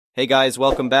Hey guys,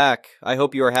 welcome back. I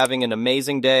hope you are having an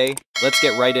amazing day. Let's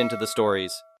get right into the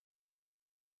stories.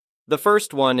 The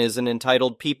first one is an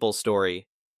entitled People Story.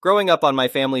 Growing up on my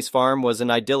family's farm was an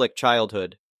idyllic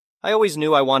childhood. I always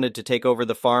knew I wanted to take over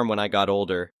the farm when I got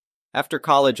older. After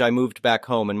college, I moved back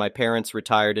home and my parents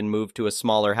retired and moved to a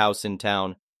smaller house in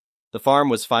town. The farm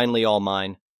was finally all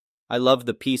mine. I love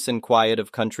the peace and quiet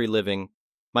of country living.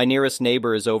 My nearest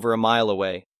neighbor is over a mile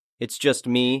away. It's just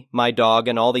me, my dog,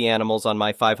 and all the animals on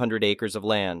my 500 acres of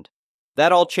land.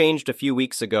 That all changed a few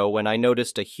weeks ago when I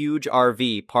noticed a huge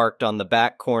RV parked on the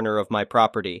back corner of my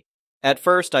property. At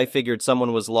first, I figured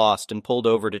someone was lost and pulled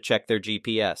over to check their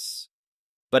GPS.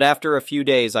 But after a few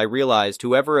days, I realized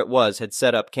whoever it was had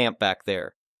set up camp back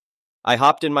there. I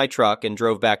hopped in my truck and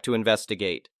drove back to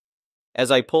investigate. As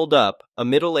I pulled up, a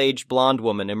middle-aged blonde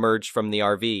woman emerged from the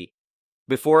RV.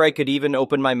 Before I could even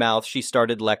open my mouth, she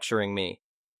started lecturing me.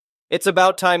 "It's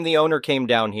about time the owner came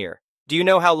down here. Do you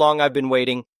know how long I've been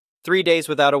waiting? 3 days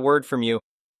without a word from you.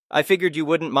 I figured you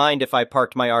wouldn't mind if I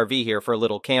parked my RV here for a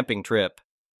little camping trip."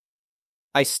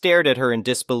 I stared at her in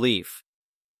disbelief.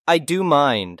 "I do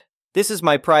mind. This is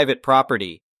my private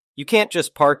property. You can't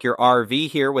just park your RV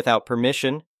here without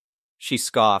permission." She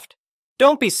scoffed.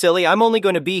 "Don't be silly, I'm only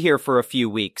going to be here for a few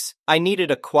weeks. I needed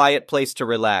a quiet place to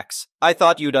relax. I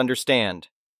thought you'd understand."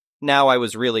 Now I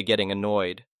was really getting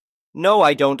annoyed. "No,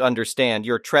 I don't understand.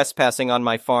 You're trespassing on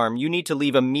my farm. You need to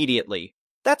leave immediately."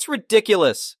 "That's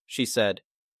ridiculous," she said.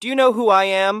 "Do you know who I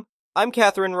am? I'm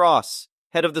Catherine Ross,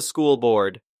 head of the school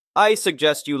board. I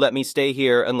suggest you let me stay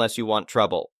here unless you want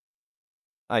trouble."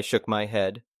 I shook my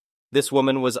head. This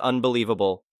woman was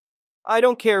unbelievable. "I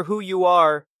don't care who you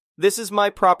are. This is my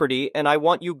property, and I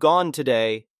want you gone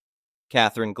today."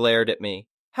 Catherine glared at me.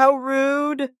 "How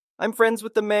rude! I'm friends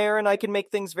with the mayor, and I can make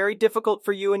things very difficult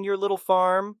for you and your little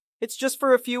farm. It's just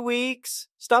for a few weeks.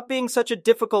 Stop being such a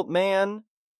difficult man."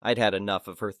 I'd had enough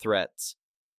of her threats.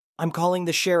 "I'm calling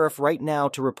the sheriff right now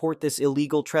to report this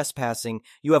illegal trespassing.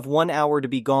 You have 1 hour to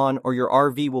be gone or your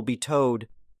RV will be towed."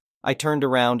 I turned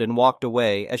around and walked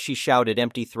away as she shouted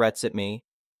empty threats at me.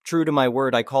 True to my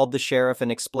word, I called the sheriff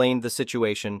and explained the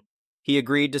situation. He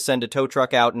agreed to send a tow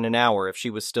truck out in an hour if she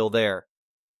was still there.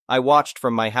 I watched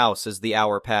from my house as the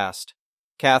hour passed.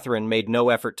 Catherine made no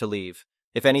effort to leave.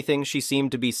 If anything, she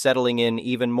seemed to be settling in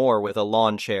even more with a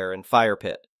lawn chair and fire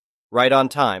pit. Right on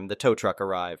time, the tow truck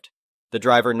arrived. The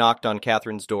driver knocked on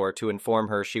Catherine's door to inform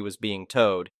her she was being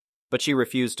towed, but she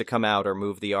refused to come out or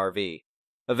move the RV.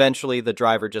 Eventually, the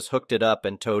driver just hooked it up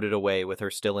and towed it away with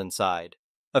her still inside.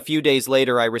 A few days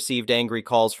later, I received angry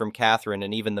calls from Catherine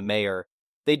and even the mayor.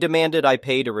 They demanded I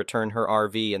pay to return her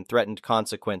RV and threatened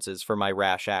consequences for my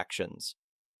rash actions.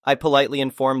 I politely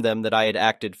informed them that I had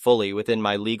acted fully within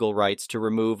my legal rights to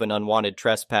remove an unwanted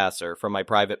trespasser from my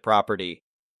private property.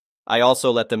 I also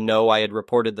let them know I had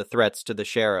reported the threats to the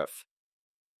sheriff.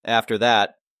 After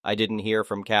that, I didn't hear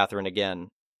from Catherine again.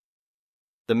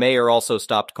 The mayor also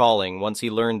stopped calling once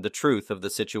he learned the truth of the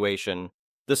situation.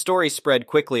 The story spread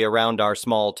quickly around our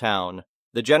small town.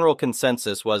 The general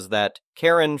consensus was that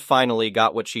Karen finally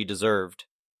got what she deserved.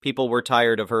 People were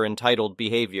tired of her entitled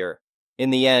behavior. In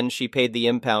the end, she paid the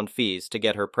impound fees to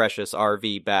get her precious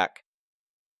RV back.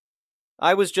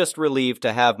 I was just relieved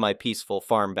to have my peaceful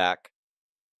farm back.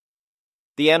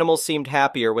 The animals seemed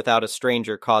happier without a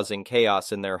stranger causing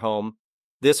chaos in their home.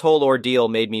 This whole ordeal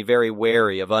made me very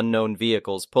wary of unknown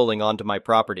vehicles pulling onto my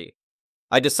property.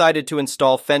 I decided to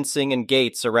install fencing and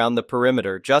gates around the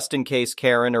perimeter just in case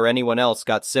Karen or anyone else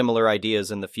got similar ideas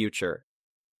in the future.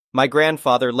 My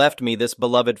grandfather left me this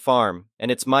beloved farm, and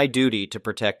it's my duty to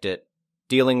protect it.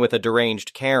 Dealing with a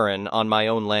deranged Karen on my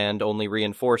own land only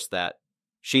reinforced that.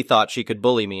 She thought she could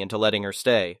bully me into letting her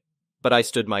stay, but I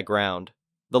stood my ground.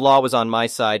 The law was on my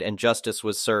side and justice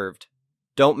was served.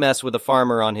 Don't mess with a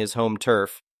farmer on his home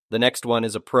turf. The next one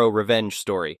is a pro-revenge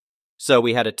story. So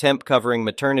we had a temp covering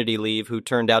maternity leave who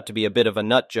turned out to be a bit of a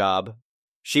nut job.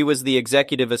 She was the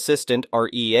executive assistant, or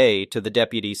EA, to the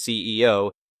deputy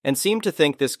CEO, and seemed to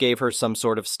think this gave her some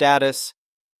sort of status.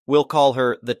 We'll call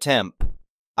her the temp.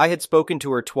 I had spoken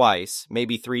to her twice,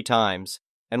 maybe 3 times,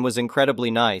 and was incredibly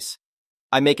nice.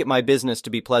 I make it my business to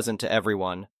be pleasant to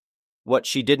everyone. What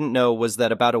she didn't know was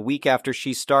that about a week after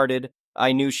she started,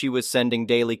 I knew she was sending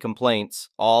daily complaints,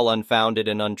 all unfounded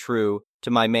and untrue,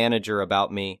 to my manager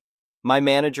about me. My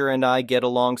manager and I get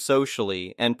along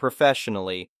socially and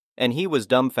professionally, and he was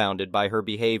dumbfounded by her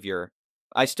behavior.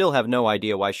 I still have no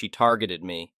idea why she targeted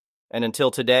me, and until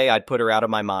today I'd put her out of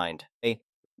my mind.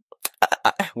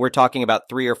 We're talking about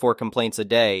 3 or 4 complaints a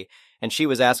day, and she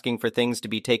was asking for things to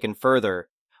be taken further,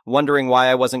 wondering why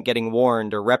I wasn't getting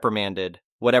warned or reprimanded,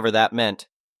 whatever that meant.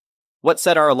 What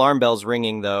set our alarm bells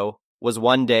ringing, though, was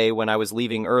one day when I was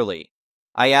leaving early.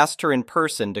 I asked her in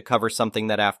person to cover something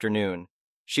that afternoon.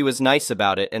 She was nice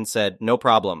about it and said, "No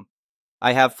problem.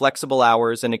 I have flexible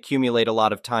hours and accumulate a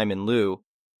lot of time in lieu,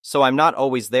 so I'm not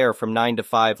always there from 9 to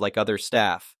 5 like other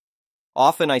staff.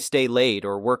 Often I stay late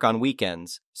or work on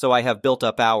weekends, so I have built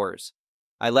up hours.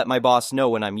 I let my boss know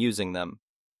when I'm using them.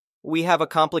 We have a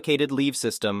complicated leave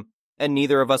system, and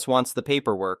neither of us wants the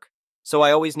paperwork, so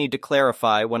I always need to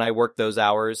clarify when I work those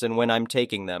hours and when I'm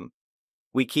taking them.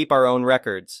 We keep our own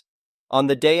records. On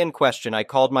the day in question, I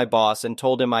called my boss and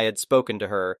told him I had spoken to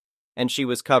her, and she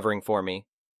was covering for me.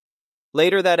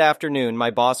 Later that afternoon,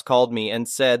 my boss called me and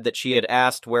said that she had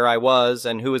asked where I was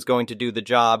and who was going to do the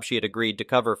job she had agreed to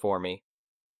cover for me.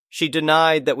 She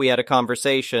denied that we had a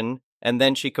conversation, and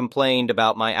then she complained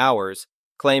about my hours,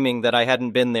 claiming that I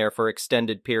hadn't been there for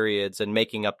extended periods and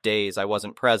making up days I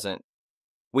wasn't present.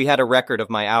 We had a record of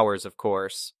my hours, of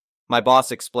course. My boss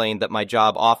explained that my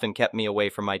job often kept me away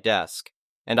from my desk,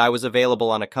 and I was available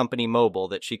on a company mobile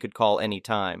that she could call any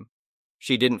time.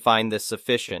 She didn't find this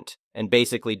sufficient, and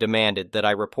basically demanded that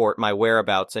I report my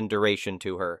whereabouts and duration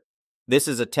to her. This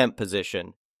is a temp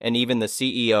position, and even the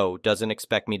CEO doesn't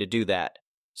expect me to do that.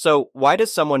 So why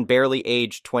does someone barely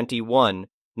aged 21,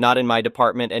 not in my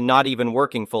department and not even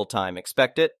working full-time,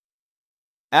 expect it?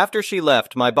 After she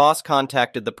left, my boss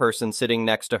contacted the person sitting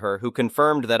next to her who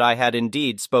confirmed that I had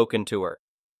indeed spoken to her.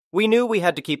 We knew we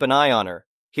had to keep an eye on her.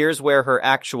 Here's where her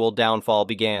actual downfall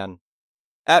began.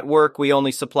 At work, we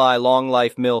only supply long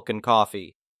life milk and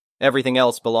coffee. Everything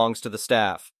else belongs to the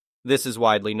staff. This is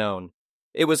widely known.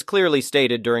 It was clearly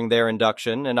stated during their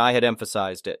induction, and I had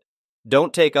emphasized it.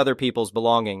 Don't take other people's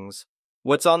belongings.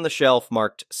 What's on the shelf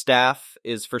marked staff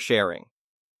is for sharing.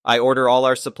 I order all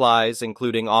our supplies,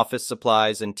 including office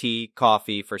supplies and tea,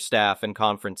 coffee for staff and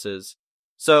conferences.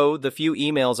 So, the few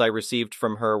emails I received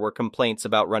from her were complaints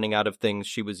about running out of things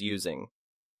she was using.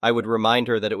 I would remind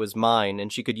her that it was mine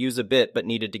and she could use a bit but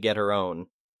needed to get her own.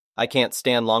 I can't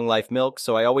stand long life milk,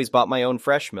 so I always bought my own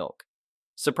fresh milk.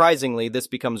 Surprisingly, this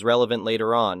becomes relevant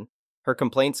later on. Her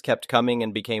complaints kept coming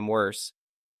and became worse.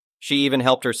 She even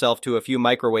helped herself to a few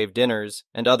microwave dinners,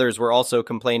 and others were also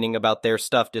complaining about their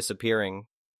stuff disappearing.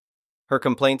 Her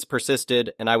complaints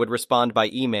persisted, and I would respond by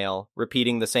email,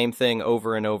 repeating the same thing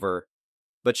over and over.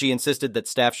 But she insisted that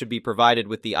staff should be provided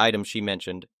with the items she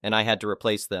mentioned, and I had to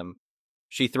replace them.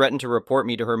 She threatened to report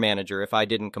me to her manager if I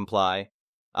didn't comply.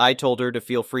 I told her to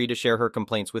feel free to share her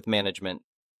complaints with management.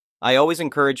 I always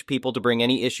encourage people to bring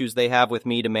any issues they have with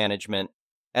me to management,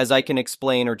 as I can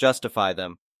explain or justify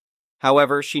them.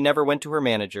 However, she never went to her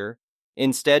manager.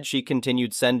 Instead, she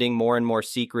continued sending more and more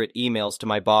secret emails to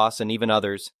my boss and even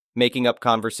others, making up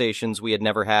conversations we had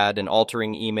never had and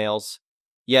altering emails.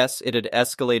 Yes, it had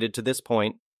escalated to this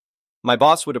point. My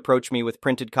boss would approach me with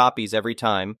printed copies every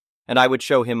time, and I would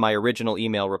show him my original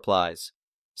email replies.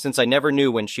 Since I never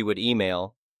knew when she would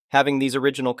email, having these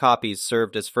original copies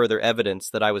served as further evidence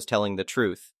that I was telling the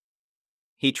truth.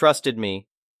 He trusted me,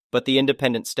 but the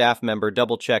independent staff member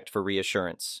double-checked for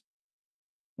reassurance.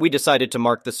 We decided to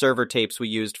mark the server tapes we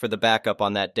used for the backup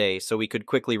on that day so we could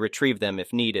quickly retrieve them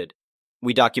if needed.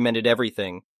 We documented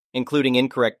everything, including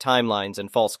incorrect timelines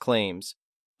and false claims.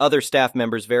 Other staff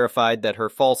members verified that her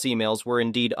false emails were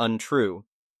indeed untrue,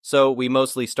 so we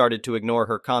mostly started to ignore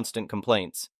her constant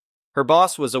complaints. Her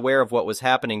boss was aware of what was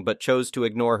happening but chose to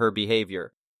ignore her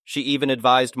behavior. She even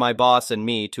advised my boss and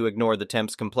me to ignore the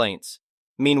temp's complaints.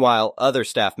 Meanwhile, other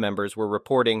staff members were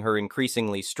reporting her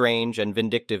increasingly strange and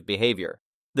vindictive behavior.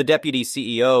 The deputy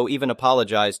CEO even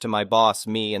apologized to my boss,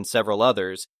 me, and several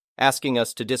others, asking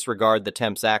us to disregard the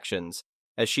temp's actions,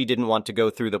 as she didn't want to go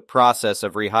through the process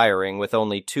of rehiring with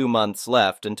only 2 months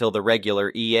left until the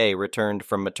regular EA returned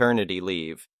from maternity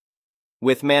leave.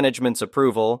 With management's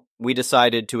approval, we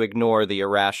decided to ignore the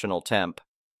irrational temp.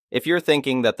 If you're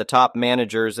thinking that the top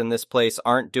managers in this place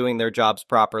aren't doing their jobs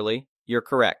properly, you're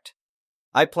correct.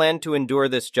 I planned to endure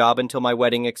this job until my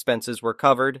wedding expenses were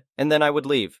covered, and then I would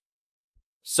leave.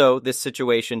 So this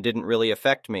situation didn't really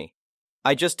affect me.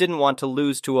 I just didn't want to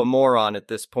lose to a moron at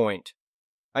this point.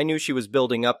 I knew she was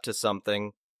building up to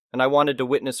something, and I wanted to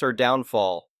witness her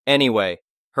downfall. Anyway,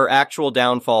 her actual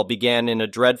downfall began in a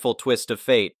dreadful twist of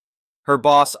fate. Her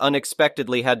boss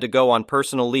unexpectedly had to go on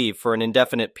personal leave for an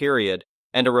indefinite period,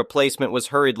 and a replacement was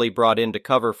hurriedly brought in to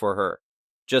cover for her.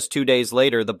 Just 2 days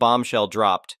later, the bombshell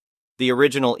dropped. The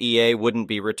original EA wouldn't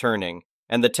be returning,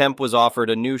 and the temp was offered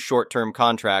a new short-term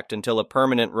contract until a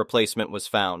permanent replacement was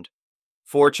found.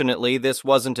 Fortunately, this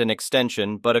wasn't an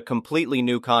extension, but a completely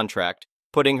new contract,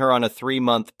 putting her on a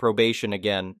 3-month probation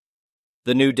again.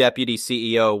 The new deputy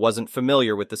CEO wasn't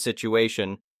familiar with the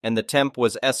situation, and the temp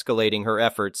was escalating her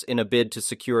efforts in a bid to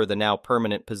secure the now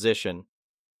permanent position.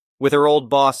 With her old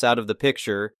boss out of the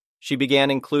picture, she began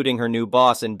including her new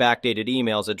boss in backdated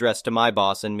emails addressed to my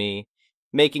boss and me,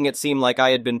 making it seem like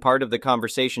I had been part of the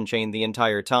conversation chain the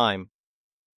entire time.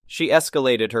 She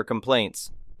escalated her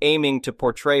complaints, aiming to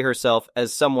portray herself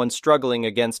as someone struggling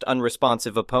against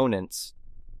unresponsive opponents.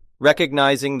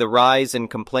 Recognizing the rise in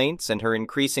complaints and her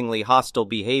increasingly hostile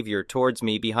behavior towards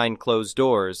me behind closed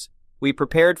doors, we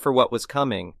prepared for what was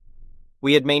coming.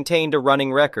 We had maintained a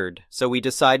running record, so we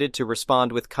decided to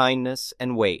respond with kindness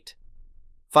and wait.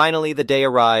 Finally, the day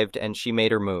arrived and she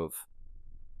made her move.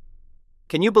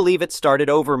 Can you believe it started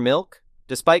over milk?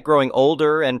 Despite growing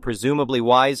older and presumably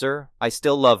wiser, I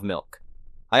still love milk.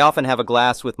 I often have a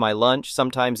glass with my lunch,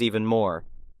 sometimes even more.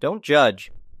 Don't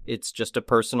judge. It's just a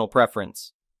personal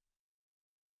preference.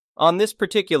 On this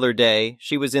particular day,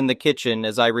 she was in the kitchen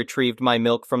as I retrieved my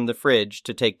milk from the fridge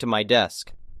to take to my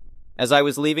desk. As I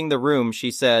was leaving the room,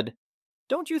 she said,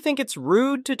 "Don't you think it's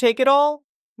rude to take it all?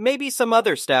 Maybe some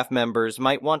other staff members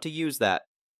might want to use that."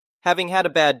 Having had a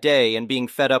bad day and being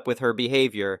fed up with her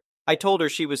behavior, I told her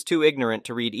she was too ignorant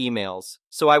to read emails,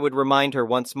 so I would remind her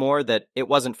once more that it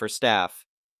wasn't for staff.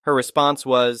 Her response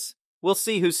was, "We'll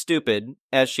see who's stupid,"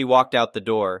 as she walked out the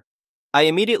door. I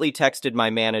immediately texted my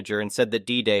manager and said that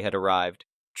D-Day had arrived.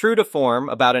 True to form,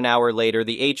 about an hour later,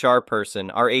 the HR person,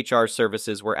 our HR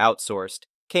services were outsourced,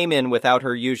 came in without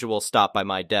her usual stop by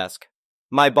my desk.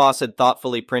 My boss had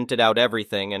thoughtfully printed out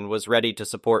everything and was ready to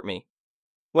support me.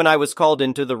 When I was called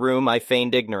into the room, I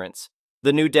feigned ignorance.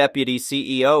 The new deputy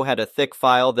CEO had a thick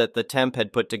file that the temp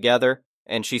had put together,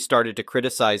 and she started to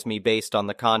criticize me based on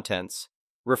the contents,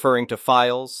 referring to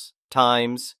files,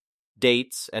 times,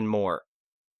 dates, and more.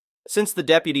 Since the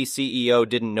deputy CEO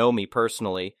didn't know me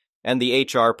personally, and the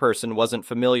HR person wasn't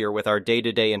familiar with our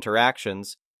day-to-day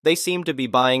interactions, they seemed to be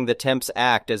buying the temp's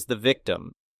act as the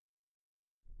victim.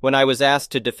 When I was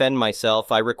asked to defend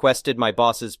myself, I requested my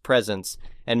boss's presence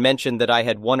and mentioned that I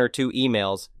had 1 or 2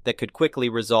 emails that could quickly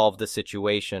resolve the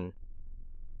situation.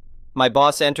 My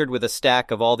boss entered with a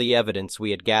stack of all the evidence we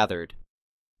had gathered.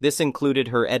 This included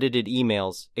her edited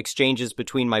emails, exchanges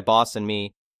between my boss and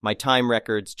me, my time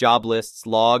records, job lists,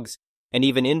 logs, and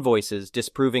even invoices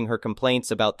disproving her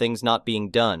complaints about things not being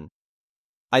done.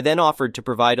 I then offered to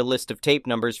provide a list of tape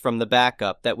numbers from the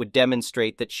backup that would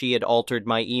demonstrate that she had altered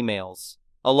my emails,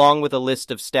 along with a list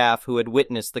of staff who had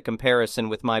witnessed the comparison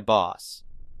with my boss.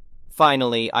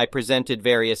 Finally, I presented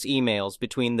various emails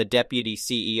between the deputy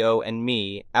CEO and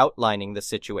me outlining the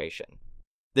situation.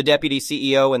 The deputy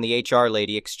CEO and the HR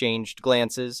lady exchanged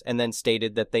glances and then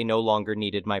stated that they no longer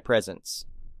needed my presence.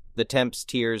 The temp's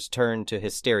tears turned to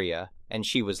hysteria, and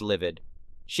she was livid.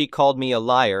 She called me a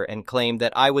liar and claimed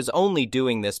that I was only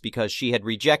doing this because she had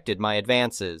rejected my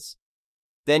advances.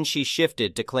 Then she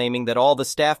shifted to claiming that all the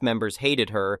staff members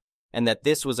hated her and that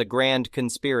this was a grand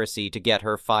conspiracy to get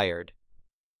her fired.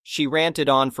 She ranted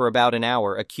on for about an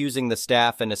hour, accusing the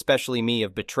staff and especially me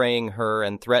of betraying her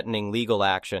and threatening legal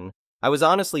action. I was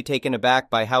honestly taken aback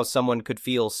by how someone could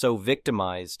feel so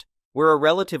victimized. We're a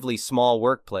relatively small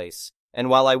workplace, and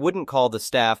while I wouldn't call the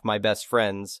staff my best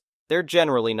friends, they're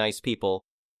generally nice people.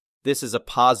 This is a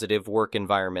positive work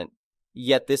environment.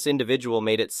 Yet this individual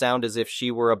made it sound as if she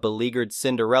were a beleaguered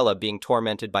Cinderella being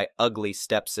tormented by ugly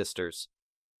stepsisters.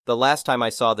 The last time I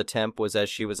saw the temp was as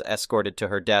she was escorted to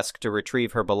her desk to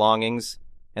retrieve her belongings,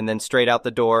 and then straight out the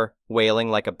door,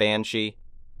 wailing like a banshee.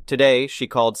 Today, she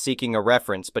called seeking a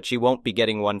reference, but she won't be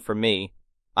getting one from me.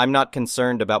 I'm not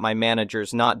concerned about my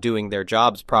managers not doing their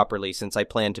jobs properly since I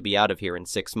plan to be out of here in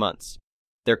 6 months.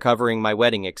 They're covering my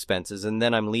wedding expenses, and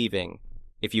then I'm leaving.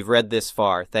 If you've read this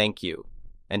far, thank you.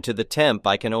 And to the temp,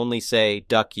 I can only say,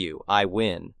 duck you, I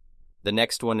win. The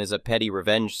next one is a petty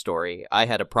revenge story. I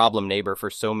had a problem neighbor for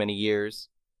so many years.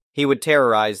 He would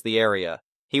terrorize the area.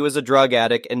 He was a drug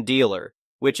addict and dealer,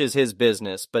 which is his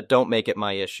business, but don't make it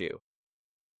my issue.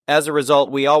 As a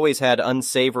result, we always had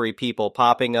unsavory people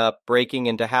popping up, breaking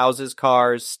into houses,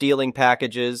 cars, stealing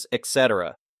packages,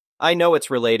 etc. I know it's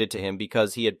related to him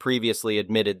because he had previously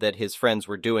admitted that his friends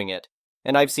were doing it,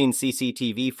 and I've seen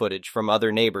CCTV footage from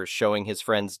other neighbors showing his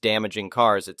friends damaging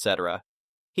cars, etc.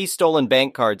 He's stolen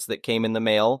bank cards that came in the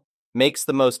mail, makes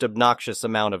the most obnoxious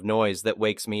amount of noise that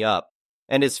wakes me up,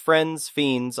 and his friends,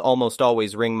 fiends, almost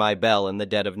always ring my bell in the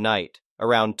dead of night,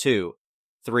 around 2,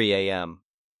 3 a.m.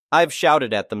 I've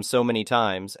shouted at them so many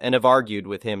times, and have argued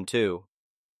with him too.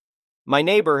 My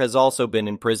neighbor has also been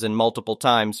in prison multiple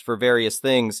times for various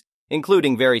things,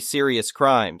 including very serious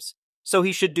crimes, so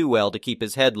he should do well to keep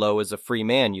his head low as a free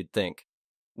man, you'd think.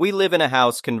 We live in a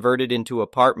house converted into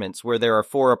apartments where there are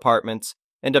 4 apartments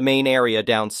and a main area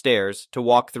downstairs to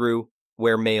walk through,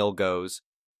 where mail goes.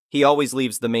 He always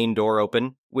leaves the main door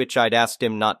open, which I'd asked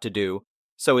him not to do,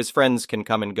 so his friends can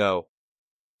come and go.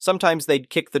 Sometimes they'd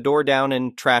kick the door down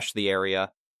and trash the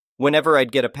area. Whenever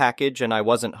I'd get a package and I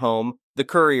wasn't home, the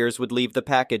couriers would leave the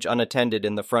package unattended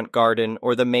in the front garden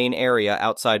or the main area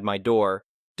outside my door,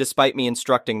 despite me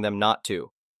instructing them not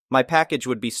to. My package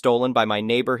would be stolen by my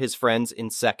neighbor, his friends, in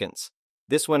seconds.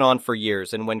 This went on for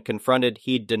years, and when confronted,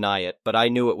 he'd deny it, but I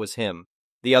knew it was him.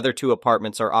 The other 2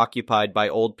 apartments are occupied by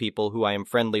old people who I am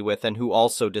friendly with and who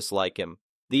also dislike him.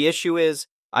 The issue is,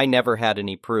 I never had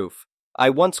any proof. I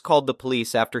once called the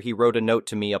police after he wrote a note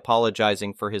to me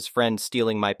apologizing for his friend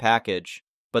stealing my package,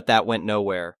 but that went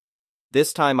nowhere.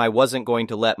 This time I wasn't going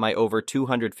to let my over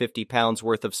 250 pounds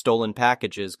worth of stolen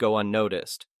packages go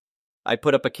unnoticed. I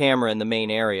put up a camera in the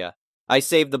main area. I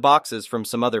saved the boxes from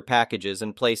some other packages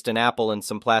and placed an apple and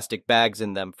some plastic bags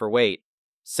in them for weight,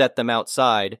 set them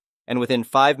outside, and within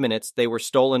 5 minutes they were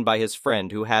stolen by his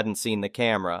friend who hadn't seen the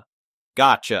camera.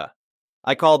 Gotcha!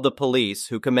 I called the police,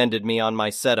 who commended me on my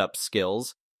setup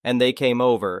skills, and they came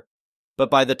over,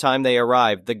 but by the time they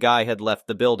arrived the guy had left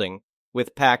the building,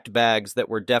 with packed bags that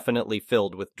were definitely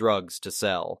filled with drugs to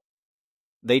sell.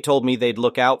 They told me they'd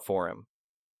look out for him.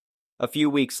 A few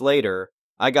weeks later,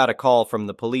 I got a call from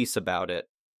the police about it.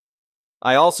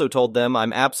 I also told them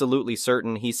I'm absolutely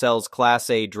certain he sells Class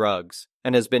A drugs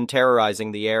and has been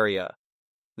terrorizing the area.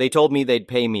 They told me they'd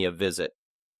pay me a visit.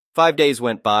 5 days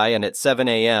went by, and at 7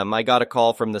 a.m. I got a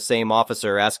call from the same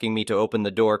officer asking me to open the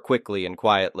door quickly and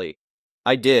quietly.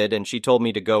 I did, and she told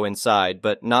me to go inside,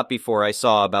 but not before I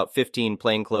saw about 15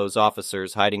 plainclothes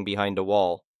officers hiding behind a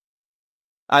wall.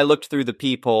 I looked through the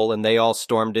peephole, and they all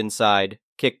stormed inside,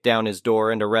 kicked down his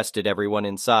door, and arrested everyone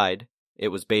inside. It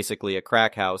was basically a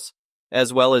crack house,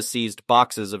 as well as seized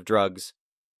boxes of drugs.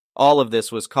 All of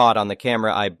this was caught on the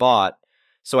camera I bought,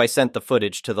 so I sent the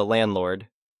footage to the landlord.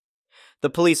 The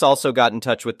police also got in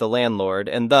touch with the landlord,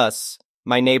 and thus,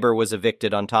 my neighbor was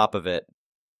evicted on top of it.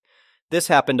 This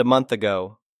happened a month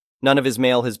ago. None of his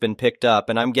mail has been picked up,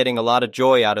 and I'm getting a lot of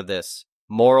joy out of this.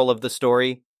 Moral of the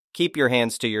story? Keep your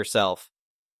hands to yourself.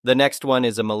 The next one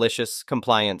is a malicious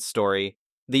compliance story.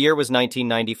 The year was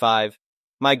 1995.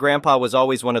 My grandpa was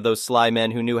always one of those sly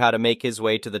men who knew how to make his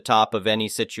way to the top of any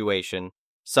situation,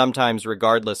 sometimes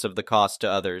regardless of the cost to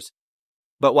others.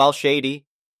 But while shady,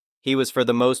 he was for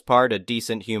the most part a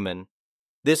decent human.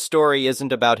 This story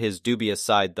isn't about his dubious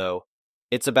side, though.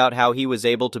 It's about how he was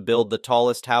able to build the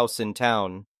tallest house in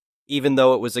town, even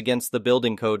though it was against the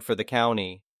building code for the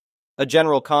county. A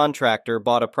general contractor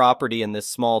bought a property in this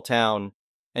small town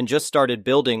and just started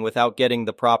building without getting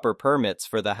the proper permits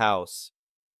for the house.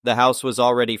 The house was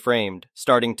already framed,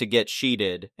 starting to get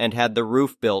sheeted, and had the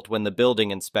roof built when the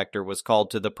building inspector was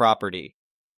called to the property.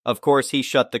 Of course, he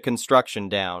shut the construction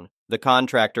down. The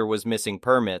contractor was missing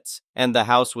permits, and the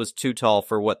house was too tall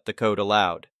for what the code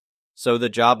allowed. So the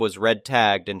job was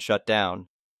red-tagged and shut down.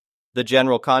 The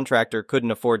general contractor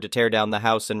couldn't afford to tear down the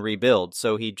house and rebuild,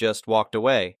 so he just walked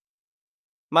away.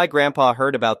 My grandpa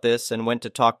heard about this and went to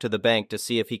talk to the bank to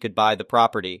see if he could buy the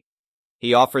property.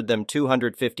 He offered them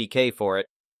 $250K for it,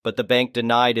 but the bank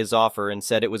denied his offer and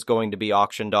said it was going to be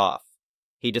auctioned off.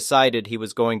 He decided he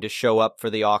was going to show up for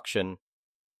the auction.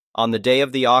 On the day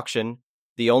of the auction,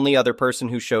 the only other person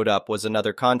who showed up was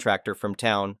another contractor from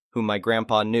town whom my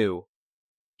grandpa knew.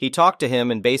 He talked to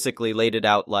him and basically laid it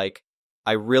out like,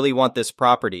 "I really want this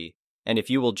property, and if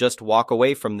you will just walk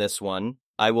away from this one,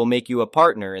 I will make you a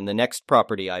partner in the next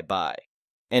property I buy."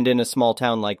 And in a small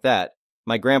town like that,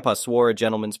 my grandpa swore a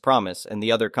gentleman's promise and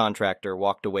the other contractor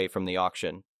walked away from the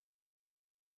auction.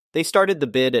 They started the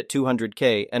bid at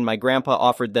 $200K and my grandpa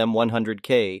offered them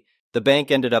 $100K. The bank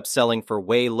ended up selling for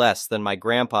way less than my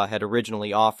grandpa had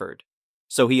originally offered.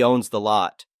 So he owns the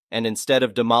lot, and instead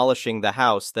of demolishing the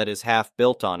house that is half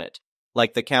built on it,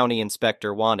 like the county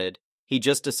inspector wanted, he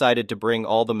just decided to bring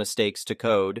all the mistakes to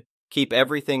code, keep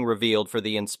everything revealed for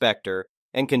the inspector,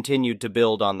 and continued to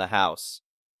build on the house.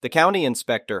 The county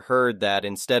inspector heard that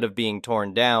instead of being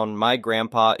torn down, my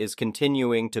grandpa is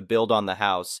continuing to build on the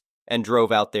house, and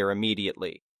drove out there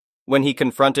immediately. When he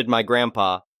confronted my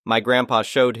grandpa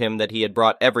showed him that he had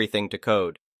brought everything to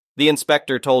code. The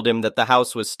inspector told him that the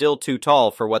house was still too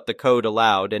tall for what the code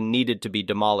allowed and needed to be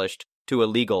demolished to a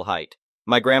legal height.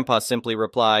 My grandpa simply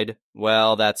replied,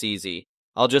 "Well, that's easy.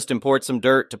 I'll just import some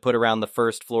dirt to put around the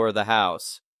first floor of the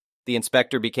house." The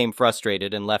inspector became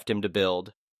frustrated and left him to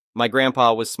build. My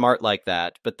grandpa was smart like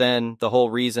that, but then the whole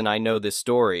reason I know this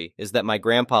story is that my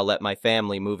grandpa let my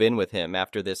family move in with him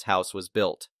after this house was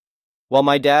built. While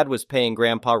my dad was paying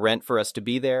grandpa rent for us to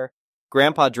be there,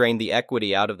 grandpa drained the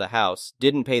equity out of the house,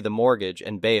 didn't pay the mortgage,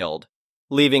 and bailed,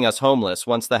 leaving us homeless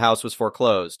once the house was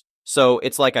foreclosed. So,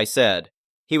 it's like I said.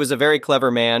 He was a very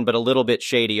clever man, but a little bit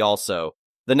shady also.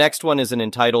 The next one is an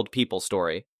entitled people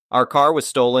story. Our car was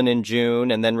stolen in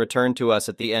June and then returned to us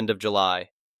at the end of July.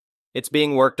 It's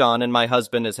being worked on, and my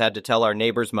husband has had to tell our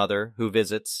neighbor's mother, who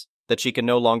visits, that she can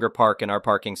no longer park in our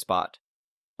parking spot.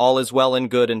 All is well and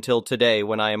good until today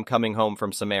when I am coming home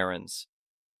from some errands.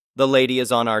 The lady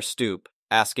is on our stoop,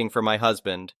 asking for my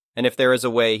husband, and if there is a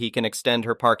way he can extend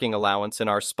her parking allowance in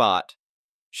our spot.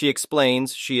 She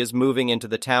explains she is moving into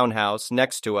the townhouse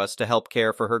next to us to help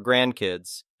care for her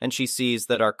grandkids, and she sees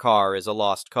that our car is a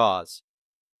lost cause.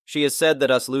 She has said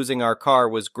that us losing our car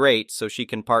was great so she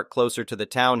can park closer to the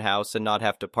townhouse and not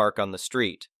have to park on the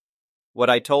street. What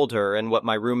I told her and what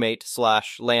my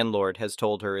roommate/landlord has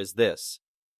told her is this.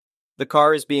 The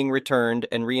car is being returned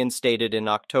and reinstated in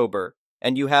October,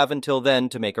 and you have until then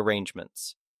to make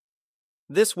arrangements.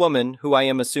 This woman, who I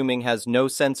am assuming has no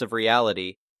sense of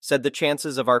reality, said the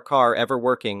chances of our car ever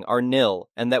working are nil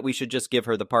and that we should just give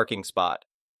her the parking spot.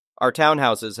 Our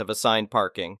townhouses have assigned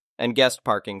parking, and guest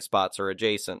parking spots are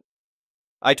adjacent.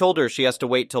 I told her she has to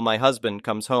wait till my husband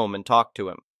comes home and talk to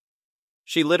him.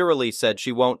 She literally said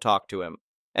she won't talk to him,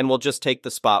 and will just take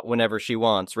the spot whenever she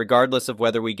wants, regardless of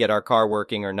whether we get our car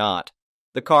working or not.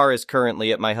 The car is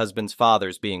currently at my husband's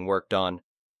father's being worked on.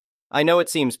 I know it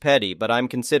seems petty, but I'm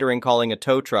considering calling a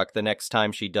tow truck the next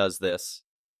time she does this.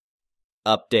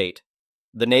 Update.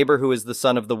 The neighbor who is the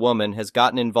son of the woman has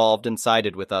gotten involved and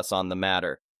sided with us on the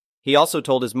matter. He also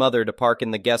told his mother to park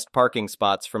in the guest parking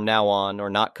spots from now on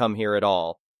or not come here at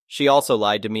all. She also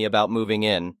lied to me about moving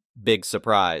in. Big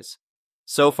surprise.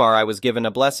 So far, I was given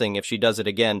a blessing if she does it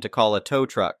again to call a tow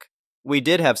truck. We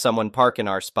did have someone park in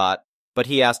our spot, but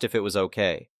he asked if it was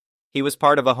okay. He was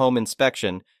part of a home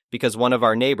inspection because one of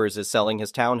our neighbors is selling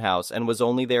his townhouse and was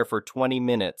only there for 20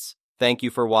 minutes. Thank you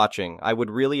for watching. I would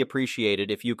really appreciate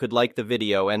it if you could like the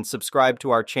video and subscribe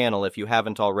to our channel if you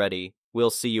haven't already.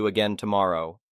 We'll see you again tomorrow.